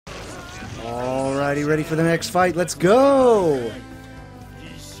Alrighty, ready for the next fight. Let's go!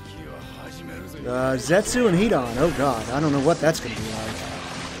 Zetsu and Hidan. Oh god, I don't know what that's going to be like.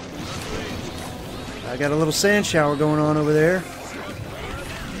 I got a little sand shower going on over there.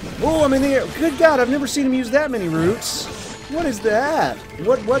 Oh, I'm in the air. Good god, I've never seen him use that many roots. What is that?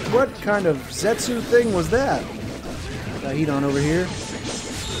 What kind of Zetsu thing was that? Got Hidan over here.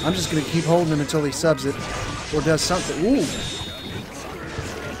 I'm just going to keep holding him until he subs it. Or does something. Ooh.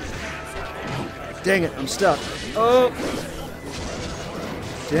 Dang it, I'm stuck. Oh.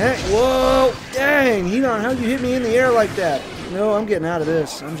 Dang. Whoa. Dang. Hidan, how'd you hit me in the air like that? No, I'm getting out of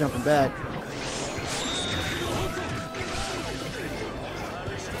this. I'm jumping back.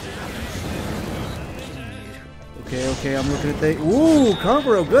 Okay, I'm looking at the... Ooh,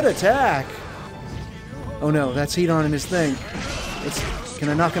 Conqueror, good attack. Oh no, that's Hidan in his thing. Can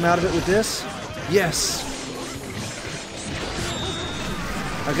I knock him out of it with this? Yes.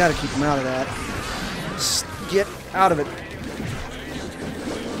 I gotta keep him out of that. Get out of it.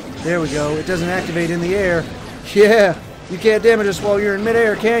 There we go. It doesn't activate in the air. Yeah, you can't damage us while you're in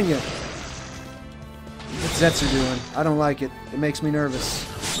midair, can you? What's Zetsu doing? I don't like it. It makes me nervous.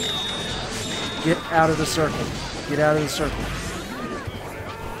 Get out of the circle. Get out of the circle.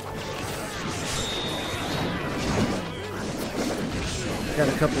 Got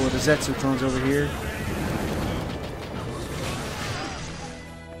a couple of the Zetsu clones over here.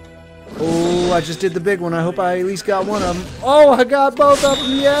 Oh, I just did the big one. I hope I at least got one of them. Oh, I got both of them.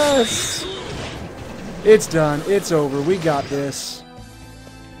 Yes! It's done. It's over. We got this.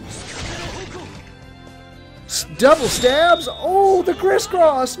 Double stabs? Oh, the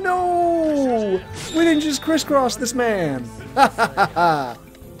crisscross! No! We didn't just crisscross this man.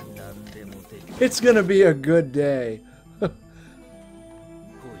 It's gonna be a good day.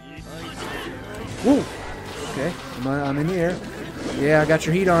 Woo! Okay, I'm in the air. Yeah, I got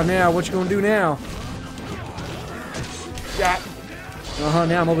your heat on now. What you gonna do now? Yeah.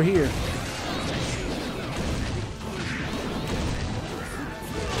 Now I'm over here.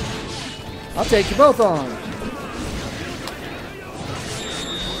 I'll take you both on.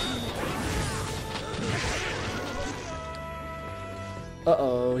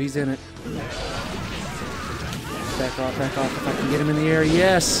 Uh-oh, he's in it. Back off, back off. If I can get him in the air,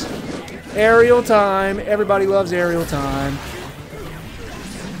 yes! Aerial time. Everybody loves aerial time.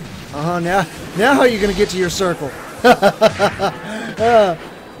 Now how are you going to get to your circle?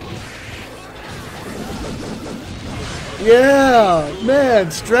 Yeah,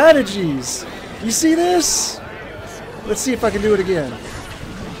 man, strategies. You see this? Let's see if I can do it again.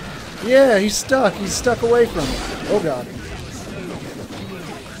 Yeah, he's stuck. He's stuck away from it. Oh, God.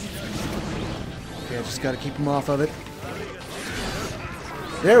 Okay, I just got to keep him off of it.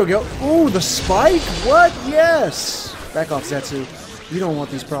 There we go. Ooh, the spike? What? Yes! Back off, Zetsu. You don't want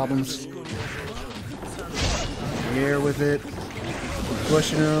these problems. Here with it. We're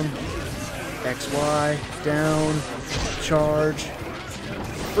pushing him. XY. Down. Charge.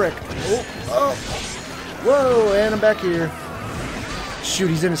 Frick. Oh, oh. Whoa, and I'm back here. Shoot,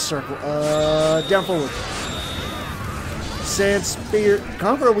 he's in a circle. Down forward. Sand Spear.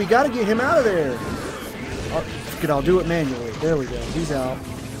 Conqueror, we gotta get him out of there. I'll do it manually. There we go. He's out.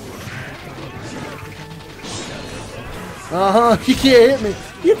 You can't hit me.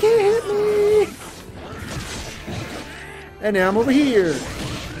 You can't hit me. And now I'm over here.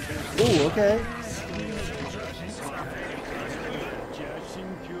 Ooh, okay.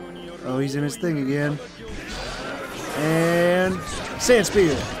 Oh, he's in his thing again. And Sand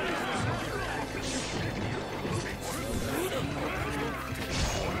Spear.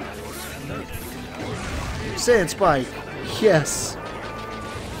 Sand Spike. Yes.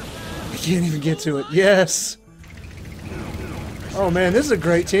 I can't even get to it. Yes. Oh man, this is a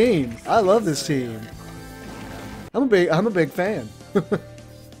great team. I love this team. I'm a big fan. I'm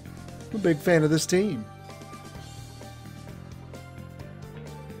a big fan of this team.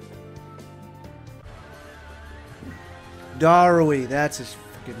 Darui, that's his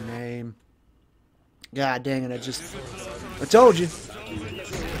freaking name. God dang it, I told you.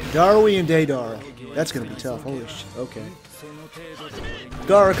 Darui and Daydara. That's gonna be tough. Holy shit. Okay.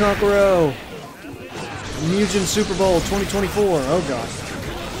 Gaara Conqueror. Mugen Super Bowl 2024. Oh god.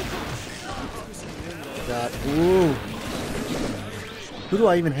 God. Ooh. Who do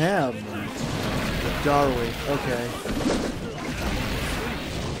I even have? Darui. Okay.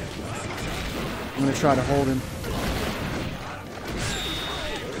 I'm gonna try to hold him.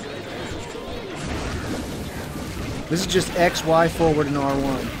 This is just XY forward and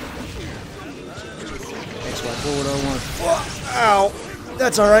R1. XY forward R1. Ow!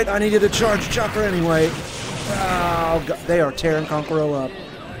 That's alright, I needed a charge chakra anyway. Oh, God. They are tearing Conqueror up.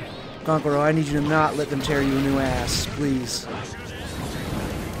 Conqueror, I need you to not let them tear you a new ass, please.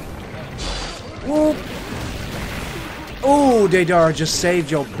 Whoop! Oh, Deidara just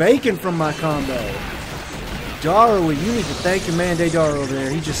saved your bacon from my combo. Daru, you need to thank your man Deidara over there.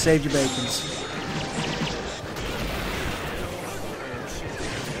 He just saved your bacons.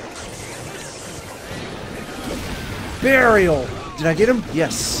 Burial! Did I get him?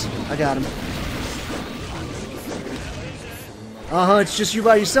 Yes, I got him. Uh-huh, it's just you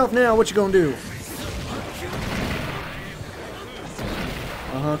by yourself now. What you gonna do?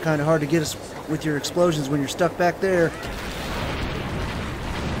 Uh-huh, kind of hard to get us with your explosions when you're stuck back there.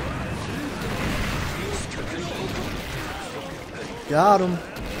 Got him.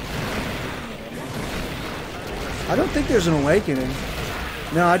 I don't think there's an awakening.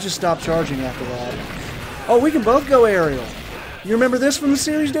 No, I just stopped charging after that. Oh, we can both go aerial. You remember this from the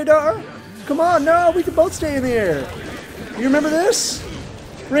series, Deidara? Come on, no, we can both stay in the air. You remember this?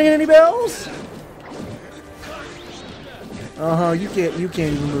 Ringing any bells? Uh-huh, you can't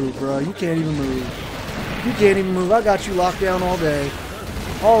even move, bro. You can't even move. You can't even move. I got you locked down all day.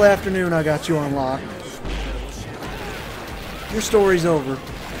 All afternoon I got you on lock. Your story's over.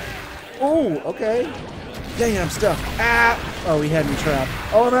 Oh, okay. Dang, I'm stuck. Ah! Oh, he had me trapped.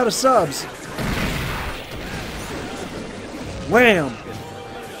 Oh, I'm out of subs. Wham!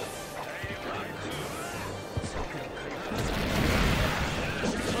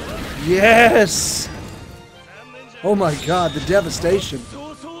 Yes! Oh my god, the devastation.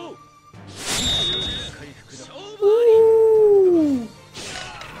 Ooh.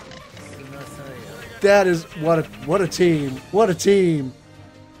 That is what a team. What a team.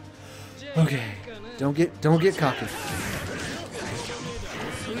 Okay. Don't get cocky.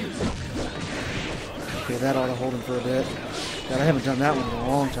 Okay, that ought to hold him for a bit. God, I haven't done that one in a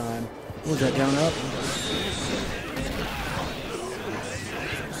long time. What was that, down up?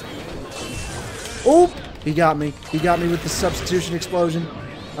 Oh! He got me. He got me with the substitution explosion.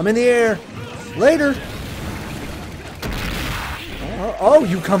 I'm in the air. Later. Oh,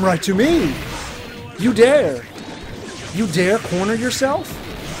 you come right to me. You dare. You dare corner yourself?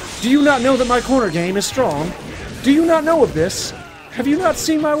 Do you not know that my corner game is strong? Do you not know of this? Have you not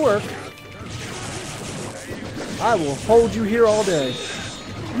seen my work? I will hold you here all day.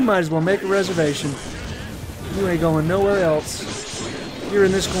 You might as well make a reservation. You ain't going nowhere else. You're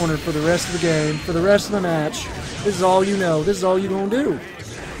in this corner for the rest of the game, for the rest of the match. This is all you know. This is all you gonna do.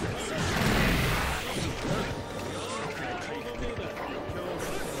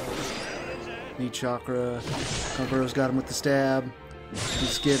 Need chakra. Conqueror's got him with the stab.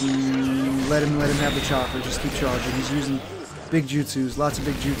 He's getting... Let him have the chakra. Just keep charging. He's using big jutsus. Lots of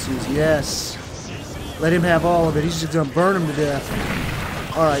big jutsus. Yes. Let him have all of it. He's just gonna burn him to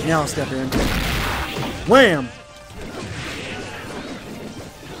death. Alright, now I'll step in. Wham!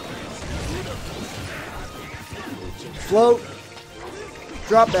 Float.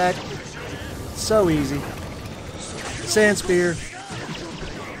 Drop back. So easy. Sand spear.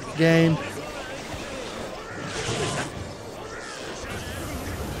 Game.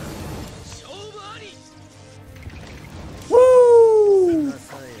 Woo!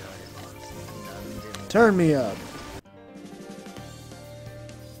 Turn me up.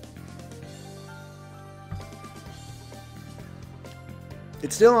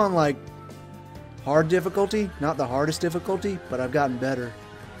 It's still on like hard difficulty, not the hardest difficulty, but I've gotten better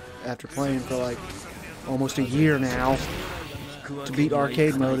after playing for like almost a year now to beat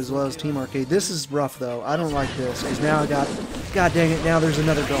arcade mode as well as team arcade. This is rough though. I don't like this because now I got, god dang it, now there's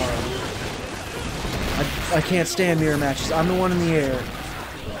another Gaara. I can't stand mirror matches. I'm the one in the air.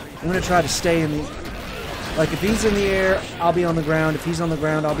 I'm gonna try to stay in the, like if he's in the air, I'll be on the ground. If he's on the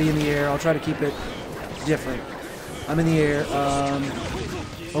ground, I'll be in the air. I'll try to keep it different. I'm in the air.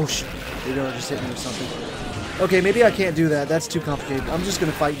 Oh shit. Deidara just hit me with something. Okay, maybe I can't do that. That's too complicated. I'm just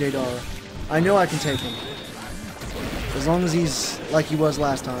going to fight Deidara. I know I can take him. As long as he's like he was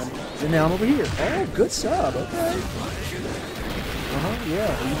last time. And now I'm over here. Oh, good sub. Okay.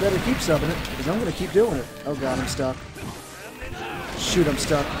 Yeah. You better keep subbing it, because I'm going to keep doing it. Oh god, I'm stuck. Shoot, I'm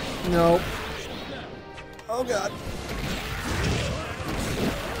stuck. No. Oh god.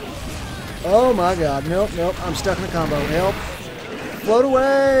 Oh my god. Nope. I'm stuck in a combo. Help. Float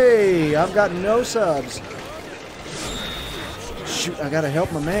away! I've got no subs. Shoot, I gotta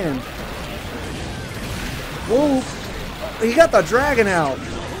help my man. Whoa! He got the dragon out!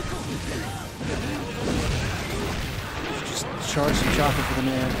 Just charge some chakra for the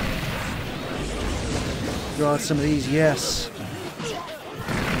man. Draw out some of these, yes.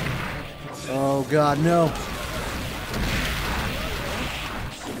 Oh god, no.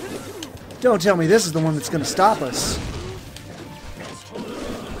 Don't tell me this is the one that's gonna stop us.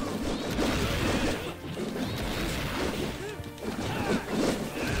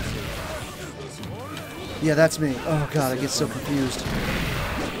 Yeah, that's me. Oh god, I get so confused.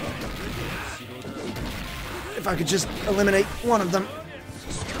 If I could just eliminate one of them.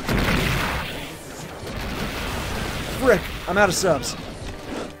 Frick, I'm out of subs.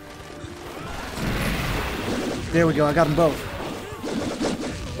 There we go, I got them both.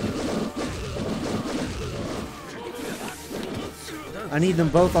 I need them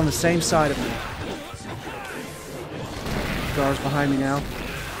both on the same side of me. Gaara's behind me now.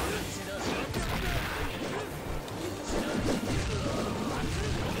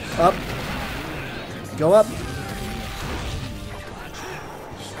 Up. Go up.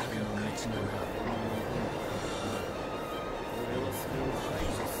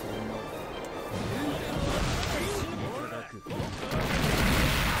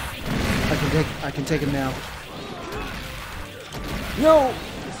 I can take him now. No!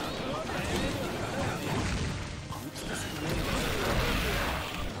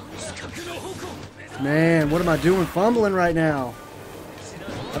 Man, what am I doing fumbling right now?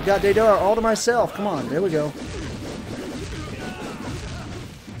 I've got Deidara all to myself. Come on, there we go.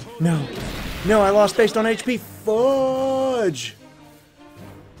 No. No, I lost based on HP. Fudge!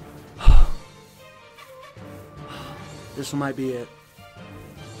 This might be it.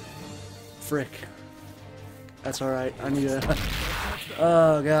 Frick. That's alright. I need a...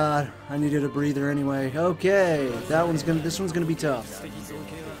 Oh, God. I needed a breather anyway. Okay. This one's gonna be tough.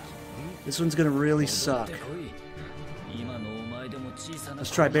 This one's gonna really suck. Let's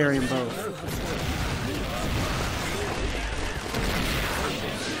try burying both.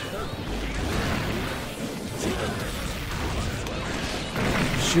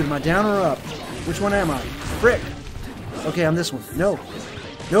 Shoot, am I down or up? Which one am I? Frick! Okay, I'm this one. No.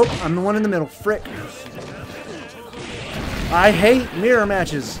 Nope, I'm the one in the middle. Frick. I hate mirror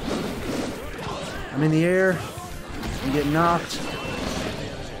matches. I'm in the air. I'm getting knocked.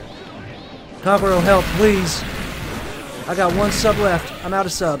 Conqueror, help, please. I got one sub left. I'm out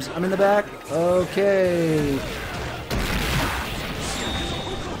of subs. I'm in the back. Okay.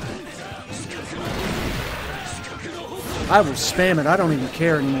 I will spam it. I don't even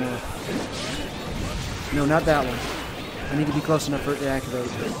care anymore. No, not that one. I need to be close enough for it to activate.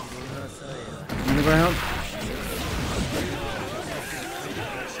 On the ground.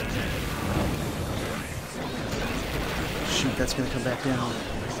 Shoot, that's going to come back down.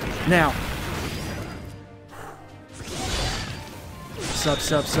 Now. Sub.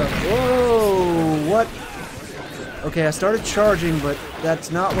 Whoa, what? Okay, I started charging, but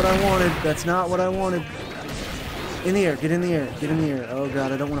that's not what I wanted. That's not what I wanted. In the air, get in the air, get in the air. Oh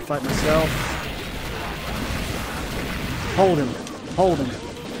god, I don't want to fight myself. Hold him, hold him.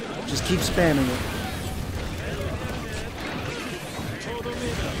 Just keep spamming it.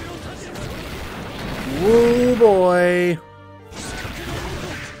 Woo boy.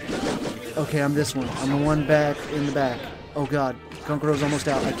 Okay, I'm this one. I'm the one back in the back. Oh god, Conqueror's almost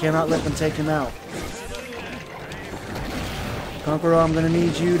out. I cannot let them take him out. Conqueror, I'm gonna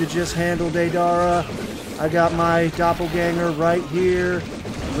need you to just handle Deidara. I got my doppelganger right here.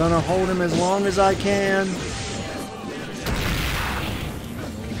 I'm gonna hold him as long as I can.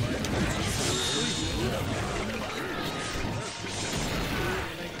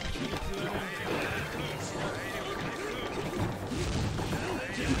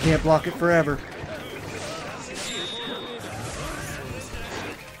 You can't block it forever.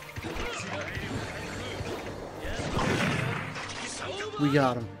 We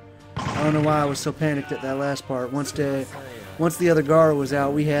got him. I don't know why I was so panicked at that last part. Once the other Gaara was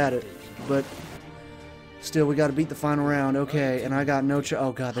out, we had it. But still, we got to beat the final round. Okay, and I got no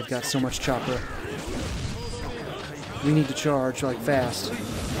oh god, they've got so much chakra. We need to charge, like, fast.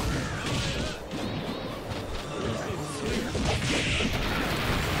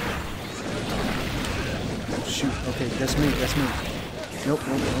 Shoot, okay, that's me, that's me. Nope.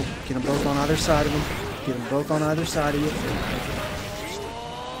 Get them both on either side of him. Get them both on either side of you.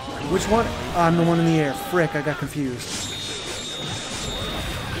 Which one? I'm the one in the air. Frick, I got confused.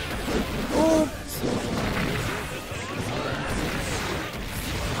 Oh!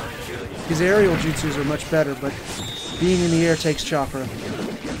 His aerial jutsus are much better, but being in the air takes chakra.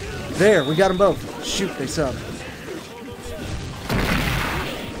 There, we got them both. Shoot, they sub.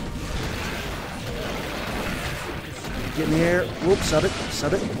 Get in the air. Whoop, sub it.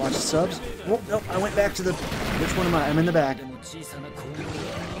 Sub it. Watch the subs. Whoop, nope, I went back to the... Which one am I? I'm in the back.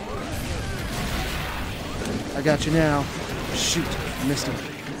 I got you now. Shoot, I missed him.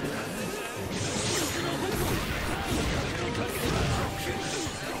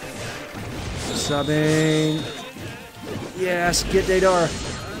 Subbing. Yes, get Deidara.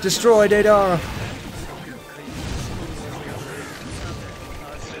 Destroy Deidara.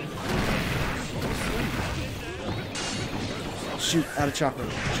 shoot. Out of chocolate.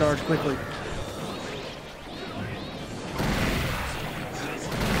 Charge quickly.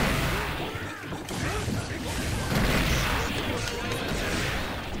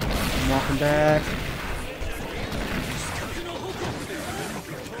 I'm walking back.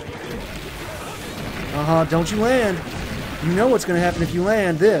 Don't you land. You know what's going to happen if you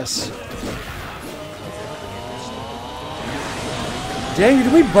land this. Dang,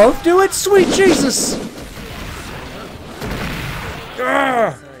 did we both do it? Sweet Jesus!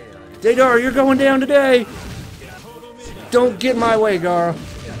 Grr! Daedar, you're going down today. Don't get in my way, Gaara.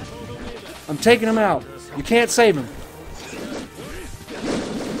 I'm taking him out. You can't save him.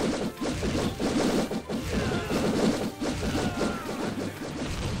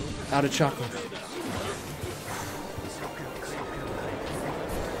 Out of chocolate.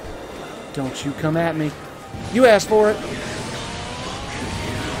 Don't you come at me. You asked for it.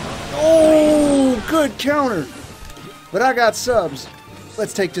 Oh, good counter. But I got subs.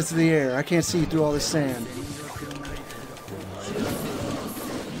 Let's take this to the air. I can't see through all this sand.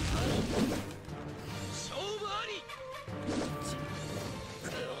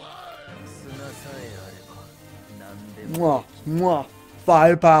 Mwah, mwah.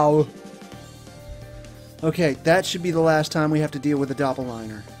 Firepower. Okay, that should be the last time we have to deal with a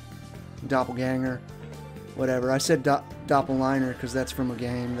doppelganger. Doppelganger. Whatever. I said doppelganger because that's from a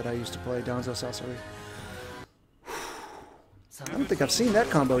game that I used to play, Danzo Sorcery. I don't think I've seen that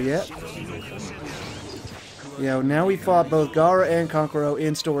combo yet. Yeah, now we fought both Gaara and Kankuro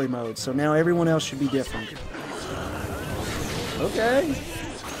in story mode, so now everyone else should be different. Okay.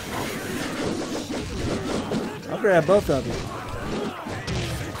 I'll grab both of you.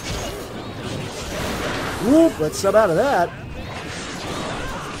 Whoop, let's sub out of that.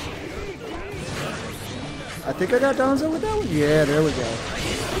 I think I got Danzo with that one. Yeah, there we go.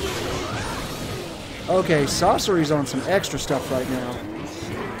 Okay, Sorcery's on some extra stuff right now.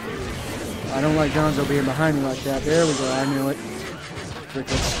 I don't like Danzo being behind me like that. There we go, I knew it. Frick,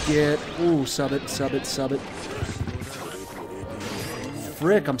 let's get... Ooh, sub it, sub it, sub it.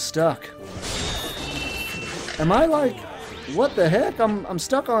 Frick, I'm stuck. Am I like... What the heck? I'm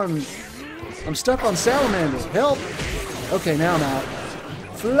stuck on... I'm stuck on Salamander. Help! Okay, now I'm out.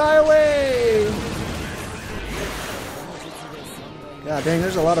 Fly away! God dang,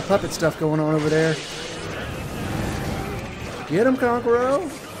 there's a lot of puppet stuff going on over there. Get him, Kankuro.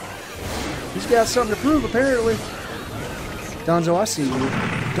 He's got something to prove, apparently. Danzo, I see you.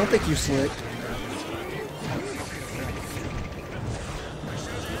 Don't think you slicked.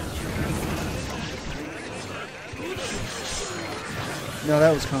 No,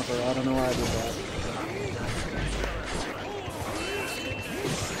 that was Kankuro. I don't know why I did that.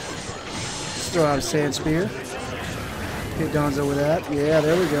 Just throw out a sand spear. Hit Danzo with that. Yeah,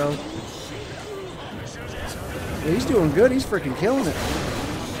 there we go. Yeah, he's doing good. He's freaking killing it.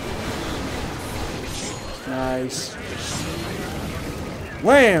 Nice.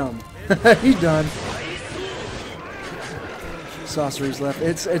 Wham! He's done. Sorcery's left.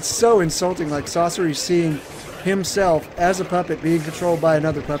 It's so insulting. Like Sorcery's seeing himself as a puppet being controlled by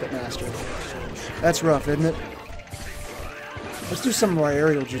another puppet master. That's rough, isn't it? Let's do some of our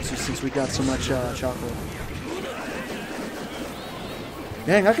aerial jutsu since we got so much chocolate.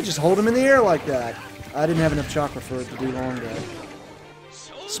 Dang, I could just hold him in the air like that. I didn't have enough chocolate for it to do long though.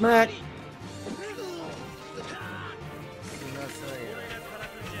 Smack!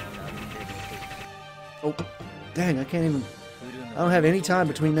 Oh, dang, I can't even... I don't have any time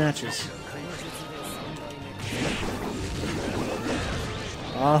between matches.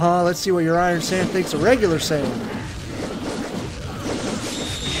 Let's see what your Iron Sand thinks of regular sand.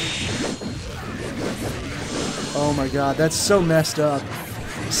 Oh my god, that's so messed up.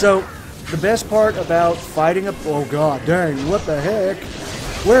 So, the best part about fighting a... Oh god, dang, what the heck?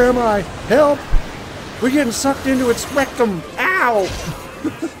 Where am I? Help! We're getting sucked into its rectum. Ow!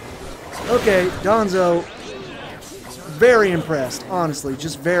 Okay, Danzo. Very impressed, honestly,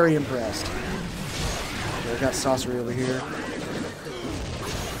 just very impressed. Okay, I got Sorcery over here.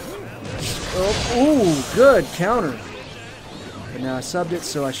 Oh, ooh, good counter. But now I subbed it,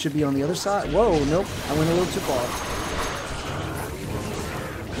 so I should be on the other side. Whoa, nope, I went a little too far.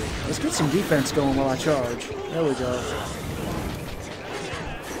 Let's get some defense going while I charge. There we go.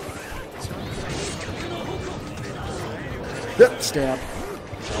 Yep, stab.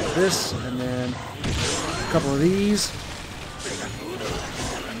 This, and then a couple of these.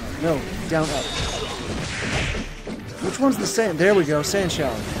 No, down, up. Which one's the sand? There we go, sand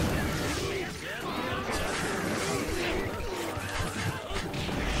shower.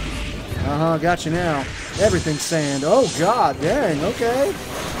 Got you now. Everything's sand. Oh, god, dang, okay.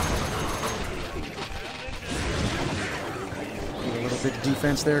 bit of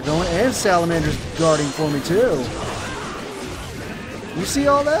defense there going, and Salamander's guarding for me too. You see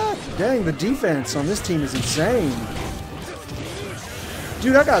all that? Dang, the defense on this team is insane.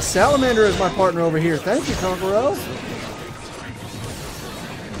 Dude, I got Salamander as my partner over here. Thank you, Conqueror.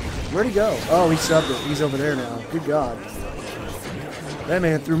 Where'd he go? Oh, he subbed it. He's over there now. Good God. That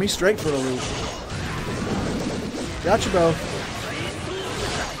man threw me straight for a loop. Got you both.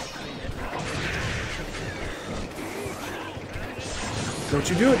 Don't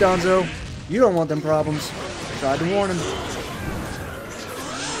you do it, Donzo. You don't want them problems. Tried to warn him.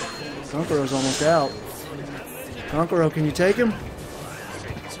 Conqueror's almost out. Conqueror, can you take him?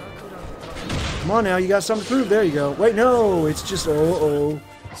 Come on now, you got something to prove. There you go. Wait, no, it's just oh.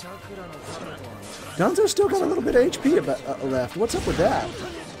 Donzo still got a little bit of HP left. What's up with that?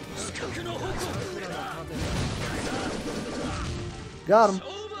 Got him.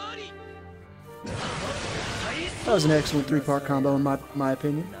 That was an excellent 3-part combo in my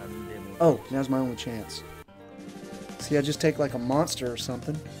opinion. Oh, now's my only chance. See, I just take like a monster or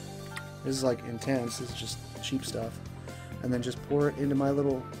something. This is like intense. This is just cheap stuff. And then just pour it into my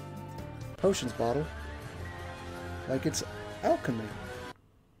little potions bottle. Like it's alchemy.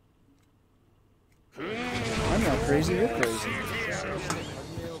 I'm not crazy, you're crazy.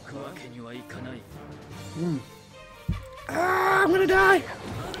 Ah, I'm gonna die!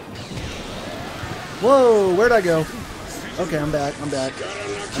 Whoa, where'd I go? Okay, I'm back. I'm back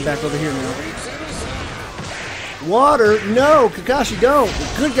over here now. Water? No, Kakashi, don't!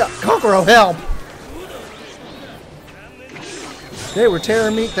 Good God, Kokoro, help! They were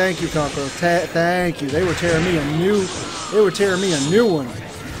tearing me. Thank you, Kokoro. Thank you. They were tearing me a new. They were tearing me a new one.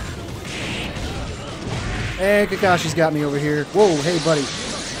 And Kakashi's got me over here. Whoa, hey, buddy.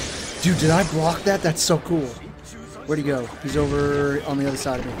 Dude, did I block that? That's so cool. Where'd he go? He's over on the other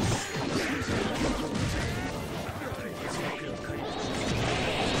side of me.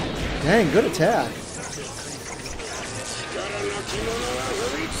 Dang, good attack.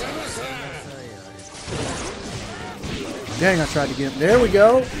 Dang, I tried to get him. There we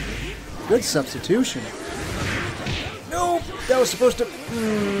go. Good substitution. Nope, that was supposed to...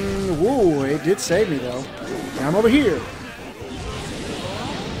 whoa, it did save me, though. Now I'm over here.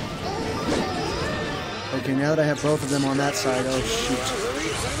 Okay, now that I have both of them on that side... Oh, shoot.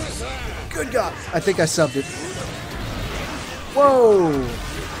 Good God. I think I subbed it. Whoa.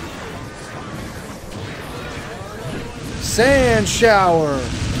 Sand shower.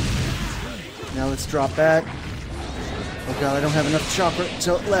 Now let's drop back. Oh God, I don't have enough chocolate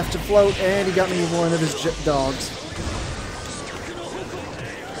left to float, and he got me with one of his dogs.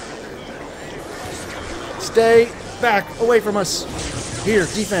 Stay back, away from us. Here,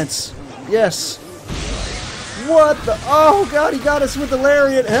 defense. Yes. What the? Oh God, he got us with the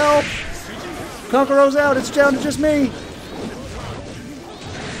lariat. Help! Conqueror's out. It's down to just me.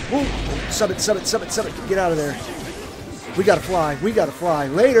 Woo. Sub it, sub it, sub it, sub it. Get out of there. We gotta fly. We gotta fly.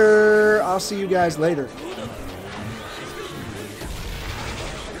 Later. I'll see you guys later.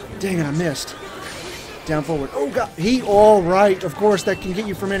 Dang it, I missed. Down forward. Oh, God. All right. Of course, that can get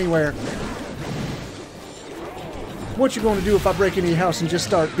you from anywhere. What you going to do if I break into your house and just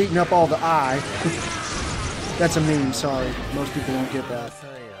start beating up all the eye? That's a meme. Sorry. Most people won't get that.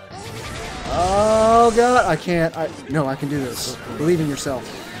 Oh, God. I can't. No, I can do this. Believe in yourself.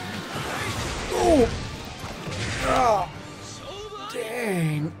 Oh. Oh.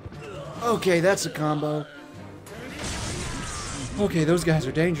 Dang. Okay, that's a combo. Okay, those guys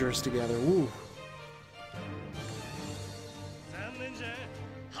are dangerous together. Woo.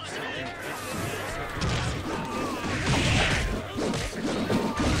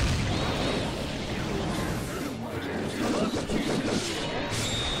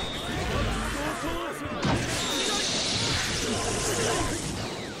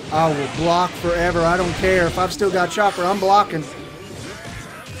 I will block forever. I don't care. If I've still got chopper, I'm blocking.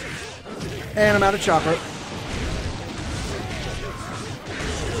 And I'm out of chopper.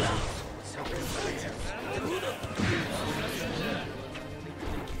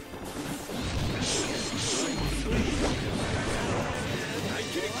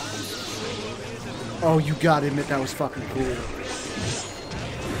 Oh, you gotta admit that was fucking cool.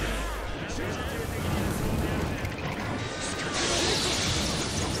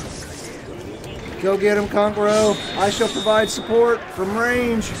 Go get him, Conqueror. I shall provide support from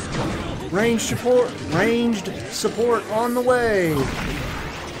range. Ranged support on the way.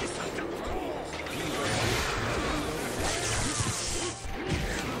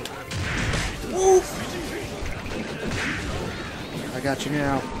 Woo! I got you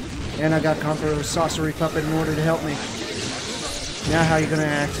now. And I got Conqueror's sorcery puppet in order to help me. Now how you gonna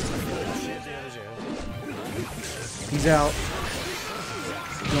act? He's out.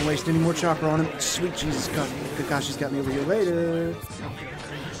 Don't waste any more chakra on him. Sweet Jesus, Kakashi's got me over here later.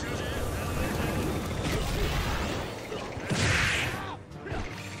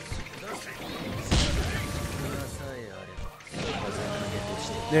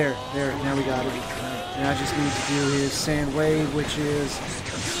 There, now we got it. And I just need to do his sand wave, which is...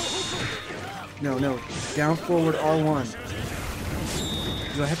 No, down, forward, R1.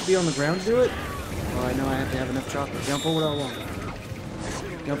 Do I have to be on the ground to do it? Oh, I know I have to have enough chocolate. Down, forward,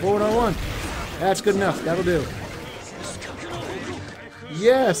 R1. Down, forward, R1. That's good enough. That'll do.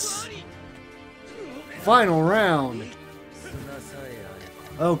 Yes! Final round.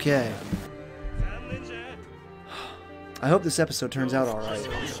 Okay. I hope this episode turns out alright.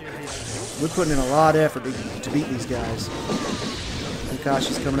 We're putting in a lot of effort to beat these guys.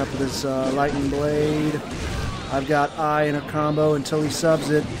 Kakashi's coming up with his lightning blade. I've got I in a combo until he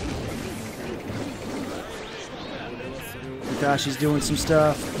subs it. Kakashi's doing some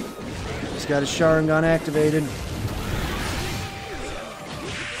stuff. He's got his Sharingan activated.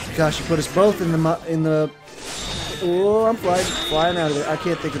 Kakashi put us both in the... Oh, I'm flying out of it. I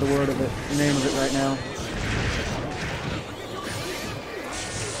can't think of the name of it right now.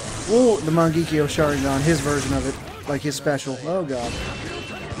 Ooh, the Mangekyo Sharingan, his version of it. Like his special. Oh, God.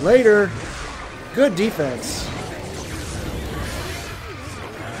 Later. Good defense.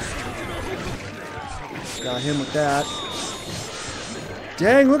 Got him with that.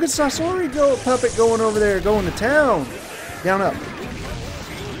 Dang, look at Sasori puppet going over there, going to town. Down, up.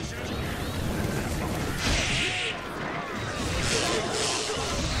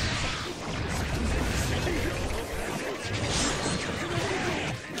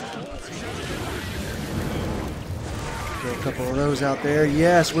 A couple of those out there.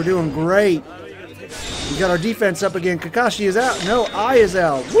 Yes, we're doing great. We got our defense up again. Kakashi is out. No, I is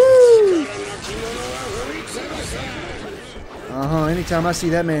out. Woo! Anytime I see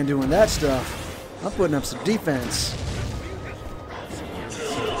that man doing that stuff, I'm putting up some defense.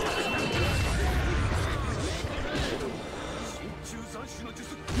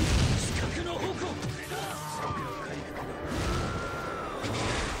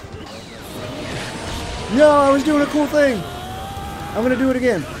 No, I was doing a cool thing. I'm gonna do it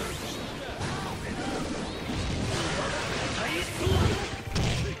again.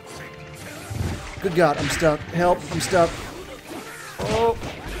 Good God, I'm stuck. Help, I'm stuck. Oh.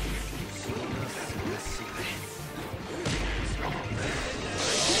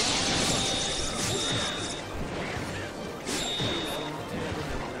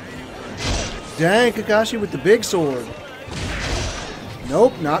 Dang, Kakashi with the big sword.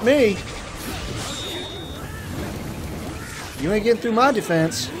 Nope, not me. You ain't getting through my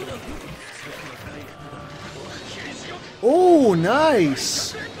defense. Oh,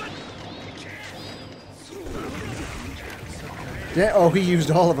 nice. Oh, he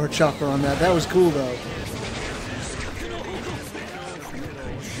used all of our chakra on that. That was cool, though.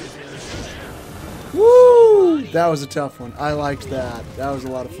 Woo! That was a tough one. I liked that. That was a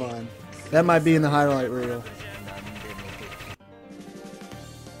lot of fun. That might be in the highlight reel.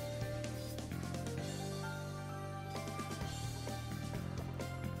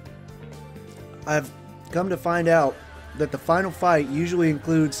 I've come to find out that the final fight usually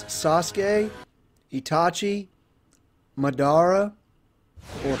includes Sasuke, Itachi, Madara,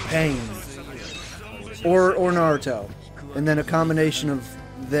 or Pain, or Naruto, and then a combination of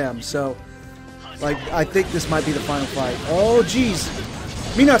them. So, like, I think this might be the final fight. Oh, jeez.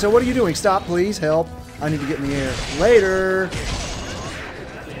 Minato, what are you doing? Stop, please. Help. I need to get in the air. Later.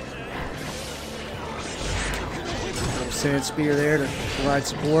 Little sand spear there to provide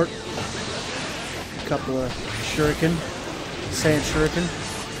support. Couple of shuriken, sand shuriken.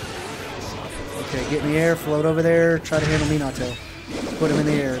 Okay, get in the air, float over there, try to handle Minato. Put him in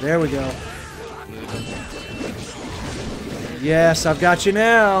the air. There we go. Yes, I've got you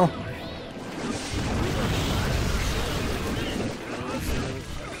now.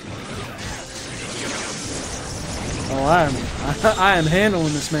 Oh, I am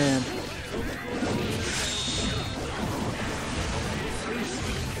handling this man.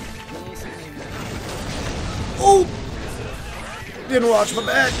 Oh! Didn't watch my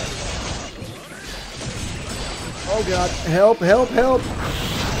back. Oh God, help, help, help.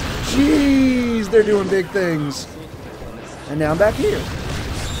 Jeez, they're doing big things. And now I'm back here.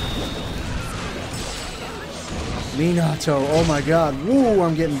 Minato, oh my God. Woo,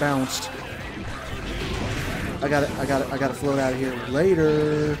 I'm getting bounced. I gotta float out of here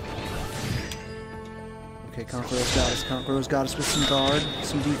later. Okay, Conqueror's got us. Conqueror's got us with some guard,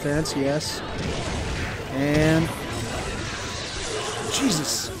 some defense, yes. And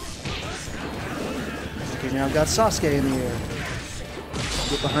Jesus. Okay, now I've got Sasuke in the air.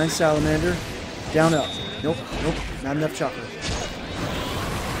 Get behind Salamander. Down, up. Nope, nope, not enough chocolate.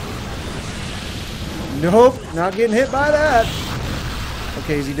 Nope, not getting hit by that.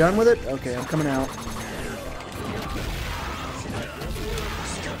 Okay, is he done with it? Okay, I'm coming out.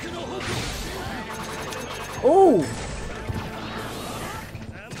 Oh!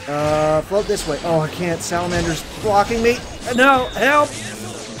 Float this way. Oh, I can't. Salamander's blocking me. No, help!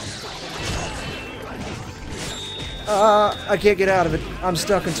 I can't get out of it. I'm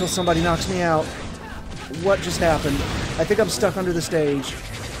stuck until somebody knocks me out. What just happened? I think I'm stuck under the stage.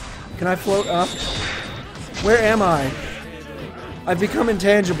 Can I float up? Where am I? I've become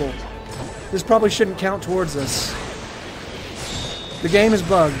intangible. This probably shouldn't count towards us. The game is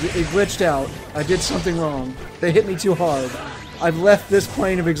bugged. It glitched out. I did something wrong. They hit me too hard. I've left this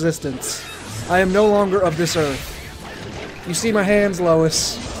plane of existence. I am no longer of this earth. You see my hands,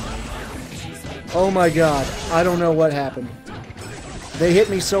 Lois. Oh my god. I don't know what happened. They hit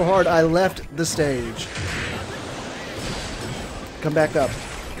me so hard I left the stage. Come back up.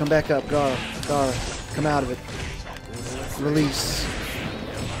 Come back up, Gaara. Gaara. Come out of it. Release.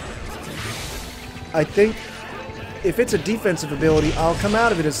 I think if it's a defensive ability, I'll come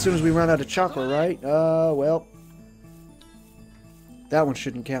out of it as soon as we run out of chakra, right? Well. That one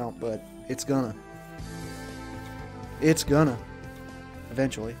shouldn't count, but it's gonna. It's gonna.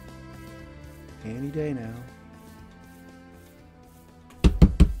 Eventually. Any day now.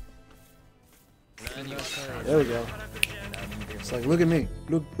 There we go. It's like, look at me.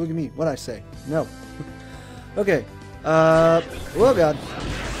 Look at me. What'd I say? No. Okay. Well, God.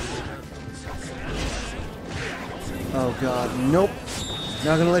 Oh, God. Nope.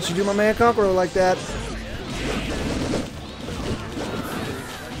 Not gonna let you do my man Conqueror like that.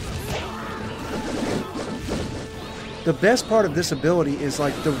 The best part of this ability is,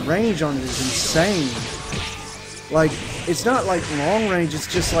 like, the range on it is insane. Like, it's not, like, long range, it's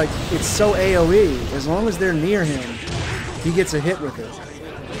just, like, it's so AoE. As long as they're near him, he gets a hit with it.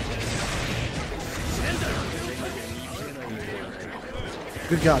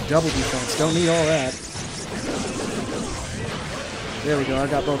 Good God, double defense. Don't need all that. There we go, I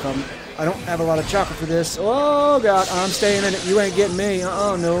got both of them. I don't have a lot of chocolate for this. Oh, God, I'm staying in it. You ain't getting me.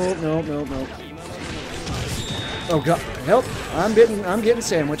 Oh, no, no, no, no. Oh, God, help. I'm getting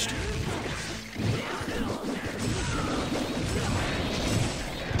sandwiched.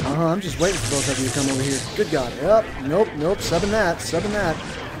 I'm just waiting for both of you to come over here. Good God. Yep. Nope, nope. Subbing that. Subbing that.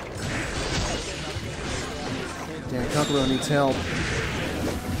 Damn, Conqueror needs help.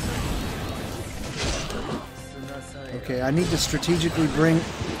 Okay, I need to strategically bring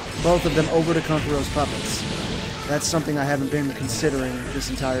both of them over to Conqueror's puppets. That's something I haven't been considering this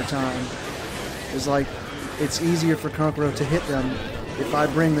entire time. It's like, it's easier for Conqueror to hit them if I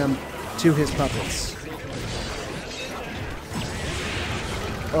bring them to his puppets.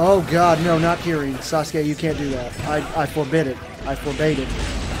 Oh God, no, not Kiri. Sasuke, you can't do that. I forbid it. I forbade it.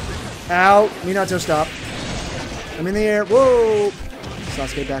 Ow! Minato, stop. I'm in the air. Whoa!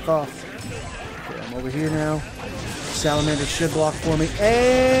 Sasuke, back off. Okay, I'm over here now. Salamander should block for me.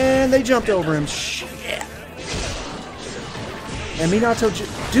 And they jumped over him. Shit. And Minato,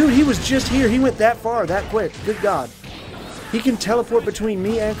 dude, he was just here. He went that far, that quick. Good God. He can teleport between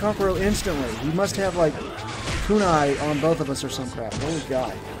me and Conqueror instantly. He must have, like, kunai on both of us or some crap. Holy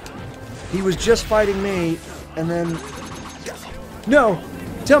God. He was just fighting me, and then... No!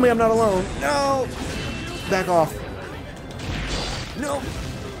 Tell me I'm not alone. No! Back off. No!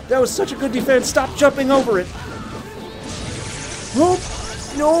 That was such a good defense. Stop jumping over it. Nope.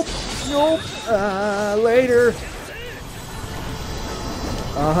 Nope. Nope. Later.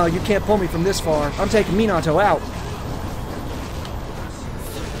 You can't pull me from this far. I'm taking Minato out.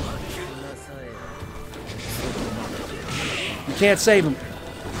 You can't save him.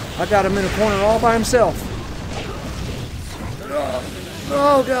 I got him in a corner all by himself.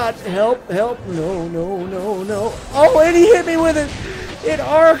 Oh, God. Help, help. No, no, no, no. Oh, and he hit me with it. It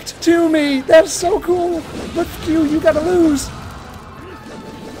arced to me. That's so cool. But you gotta lose.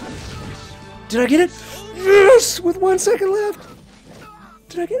 Did I get it? Yes! With 1 second left.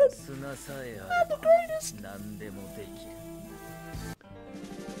 Did I get it? I'm the greatest.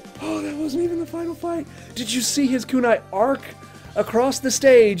 Oh, that wasn't even the final fight. Did you see his kunai arc across the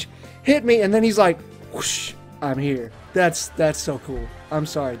stage, hit me, and then he's like, whoosh, I'm here. That's so cool. I'm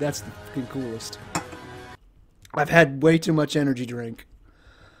sorry, that's the fucking coolest. I've had way too much energy drink.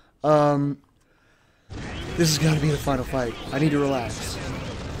 This has got to be the final fight. I need to relax.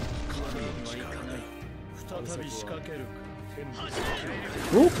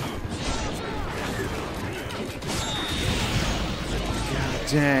 Oop. God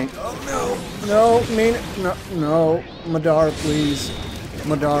dang. Oh no. No, no, Madara, please.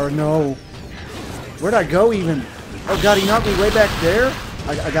 Madara, no. Where'd I go even? Oh god, he knocked me way back there?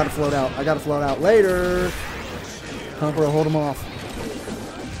 I gotta float out. I gotta float out later. Kankuro, hold him off.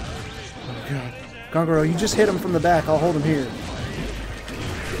 Oh god. Kankuro, you just hit him from the back. I'll hold him here.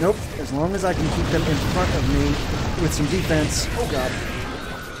 Nope. As long as I can keep them in front of me with some defense. Oh god.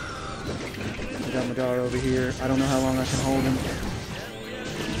 I got Madara over here. I don't know how long I can hold him.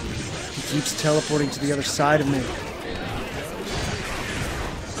 He keeps teleporting to the other side of me.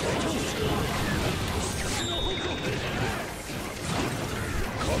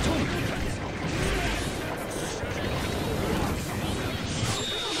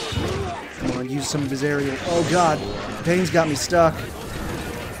 Come on, use some of his aerial. Oh god, Pain's got me stuck.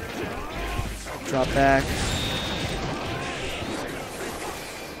 Drop back.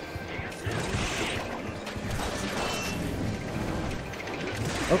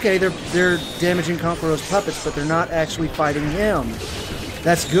 Okay, they're damaging Kankuro's puppets, but they're not actually fighting him.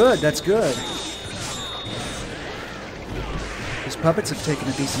 That's good, that's good. His puppets have taken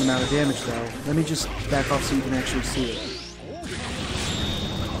a decent amount of damage, though. Let me just back off so you can actually see it.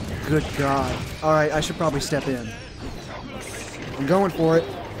 Good God. Alright, I should probably step in. I'm going for it.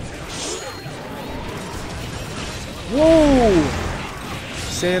 Whoa!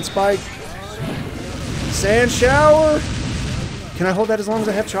 Sand spike. Sand shower! Can I hold that as long as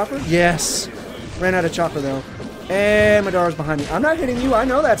I have chakra? Yes. Ran out of chakra though. And Madara's behind me. I'm not hitting you. I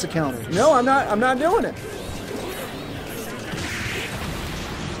know that's a counter. No, I'm not. I'm not doing it.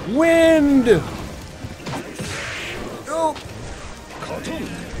 Wind. Oh.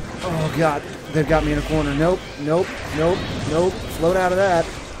 Oh god. They've got me in a corner. Nope. Nope. Nope. Nope. Float out of that.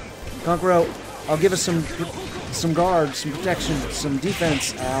 Kankuro, I'll give us some guard, some protection, some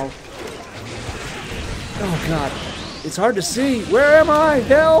defense. Ow. Oh god. It's hard to see. Where am I?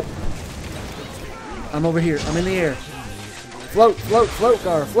 Help! I'm over here. I'm in the air. Float, float, float,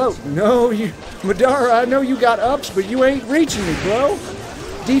 Gaara, float. No, you... Madara, I know you got ups, but you ain't reaching me, bro.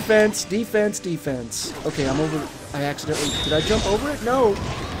 Defense, defense, defense. Okay, I'm over... I accidentally... Did I jump over it? No.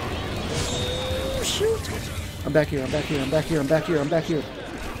 Shoot. I'm back here, I'm back here, I'm back here, I'm back here, I'm back here.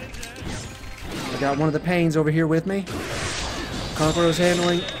 I got one of the Pains over here with me. Kankuro's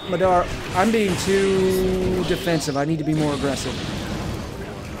handling Madara. I'm being too defensive. I need to be more aggressive.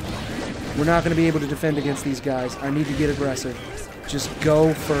 We're not going to be able to defend against these guys. I need to get aggressive. Just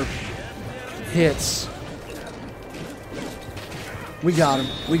go for hits. We got him.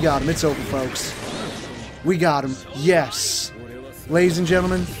 We got him. It's over, folks. We got him. Yes. Ladies and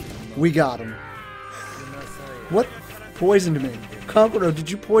gentlemen, we got him. What poisoned me? Kankuro, did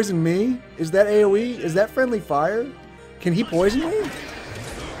you poison me? Is that AoE? Is that friendly fire? Can he poison me?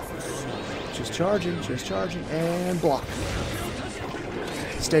 Just charging, and block.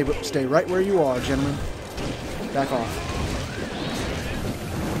 Stay right where you are, gentlemen. Back off.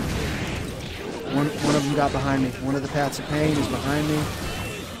 One of them got behind me. One of the paths of pain is behind me.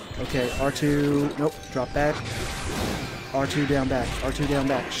 Okay, R2, nope, drop back. R2 down back, R2 down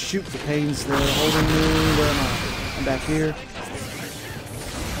back. Shoot, the Pains, they're holding me. Where am I? I'm back here.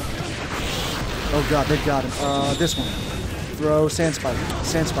 Oh god, they've got him. This one. Throw sand spike.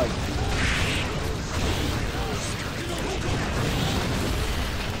 Sand spike.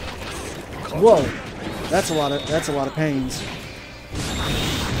 Whoa. That's a lot of Pains.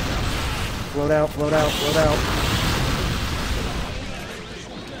 Float out, float out, float out.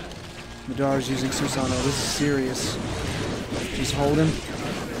 Madara's using Susanoo. This is serious. Just hold him,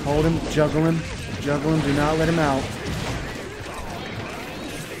 juggle him, juggle him. Do not let him out.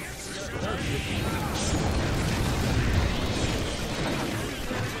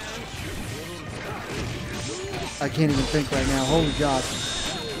 I can't even think right now. Holy God.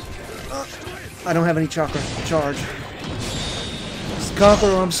 I don't have any chakra. Charge.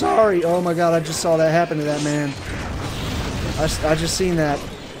 Kankuro, I'm sorry. Oh my God, I just saw that happen to that man. I just seen that.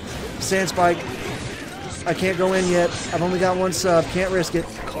 Sand spike. I can't go in yet. I've only got one sub. Can't risk it.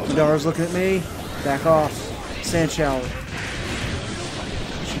 Madara's looking at me. Back off. Sand shower.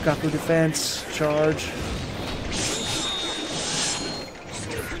 Shikaku defense. Charge.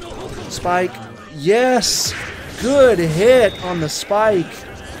 Spike. Yes! Good hit on the spike.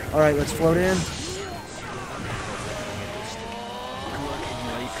 Alright, let's float in.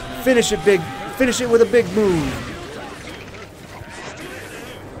 Finish it big. Finish it with a big move.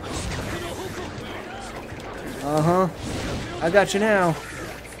 Uh-huh. I got you now.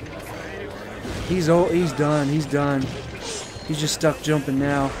 He's done. He's done. He's just stuck jumping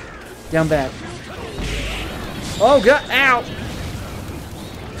now. Down back. Oh, God. Ow!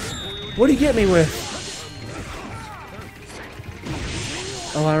 What'd he get me with?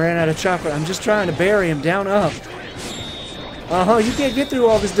 Oh, I ran out of chakra. I'm just trying to bury him down up. Uh-huh, you can't get through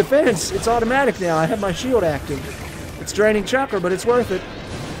all this defense. It's automatic now. I have my shield active. It's draining chakra, but it's worth it.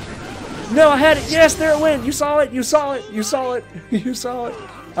 No, I had it. Yes, there it went. You saw it. You saw it. You saw it. You saw it.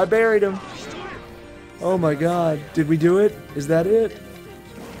 I buried him. Oh my god. Did we do it? Is that it?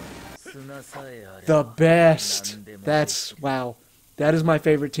 The best. That's, wow. That is my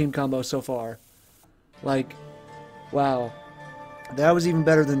favorite team combo so far. Like, wow. That was even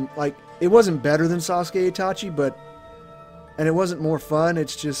better than, like, it wasn't better than Sasuke Itachi, but, and it wasn't more fun.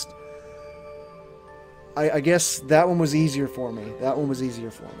 It's just, I guess that one was easier for me. That one was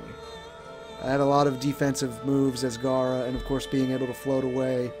easier for me. I had a lot of defensive moves as Gaara, and of course being able to float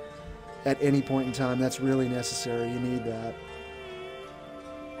away at any point in time. That's really necessary. You need that.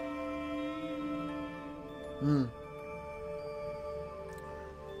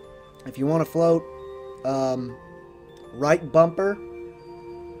 If you want to float, right bumper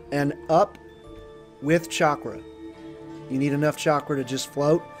and up with chakra. You need enough chakra to just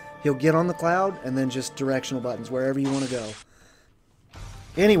float. He'll get on the cloud, and then just directional buttons wherever you want to go.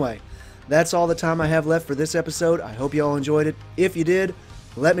 Anyway, that's all the time I have left for this episode. I hope you all enjoyed it. If you did,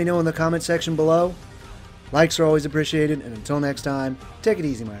 let me know in the comment section below. Likes are always appreciated, and until next time, take it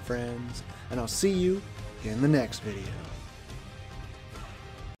easy, my friends, and I'll see you in the next video.